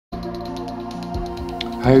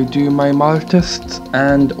How do my Martists,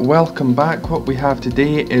 and welcome back. What we have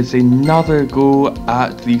today is another go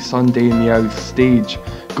at the Sunday Meowth stage,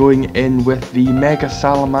 going in with the Mega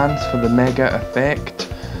Salamence for the Mega effect,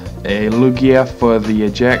 Lugia for the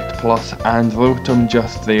Eject Plus, and Rotom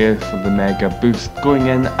just there for the Mega boost, going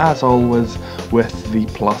in as always with the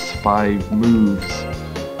 +5 moves.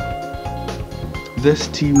 This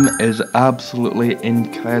team is absolutely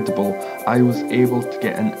incredible. I was able to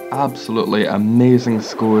get an absolutely amazing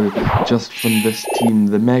score just from this team.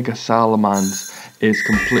 The Mega Salamence is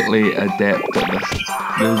completely adept at this.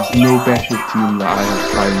 There's no better team that I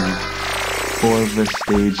have found for this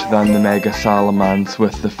stage than the Mega Salamence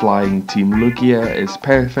with the flying team. Lugia is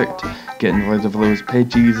perfect, getting rid of those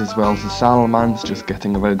Pidgeys, as well as the Salamence just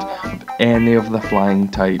getting rid of any of the flying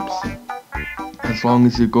types. As long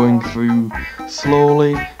as you're going through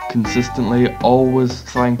slowly, consistently, always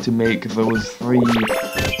trying to make those three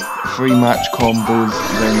match combos,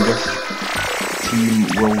 then this team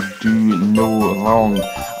will do no wrong.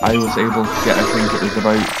 I was able to get, I think it was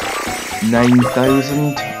about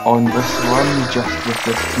 9,000 on this run, just with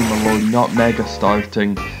this team alone, not mega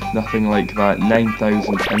starting, nothing like that.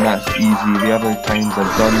 9,000, and that's easy. The other times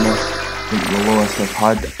I've done this, I think the lowest I've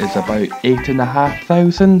had is about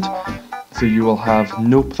 8,500. So you will have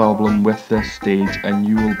no problem with this stage, and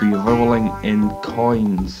you will be rolling in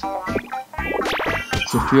coins.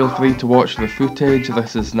 So feel free to watch the footage.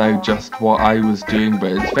 This is now just what I was doing,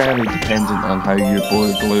 but it's very dependent on how your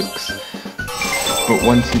board looks. But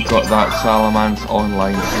once you've got that Salamence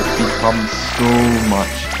online, it becomes so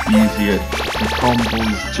much easier. The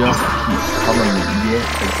combos just keep coming yet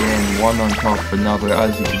again, one on top of another.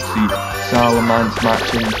 As you can see, Salamence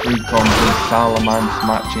matching, 3 combos, Salamence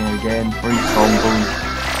matching again, 3 combos,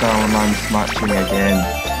 Salamence matching again.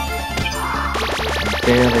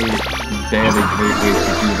 Very great way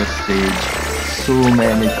to do this stage. So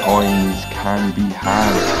many coins can be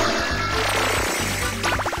had.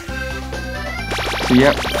 So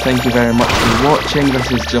yep, thank you very much for watching.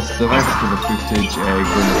 This is just the rest of the footage, going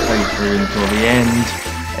to play through until the end.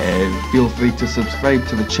 Feel free to subscribe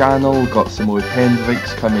to the channel, got some more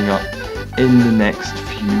Hendrix coming up in the next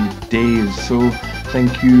few days. So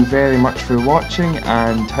thank you very much for watching,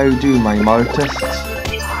 and how do my Martists?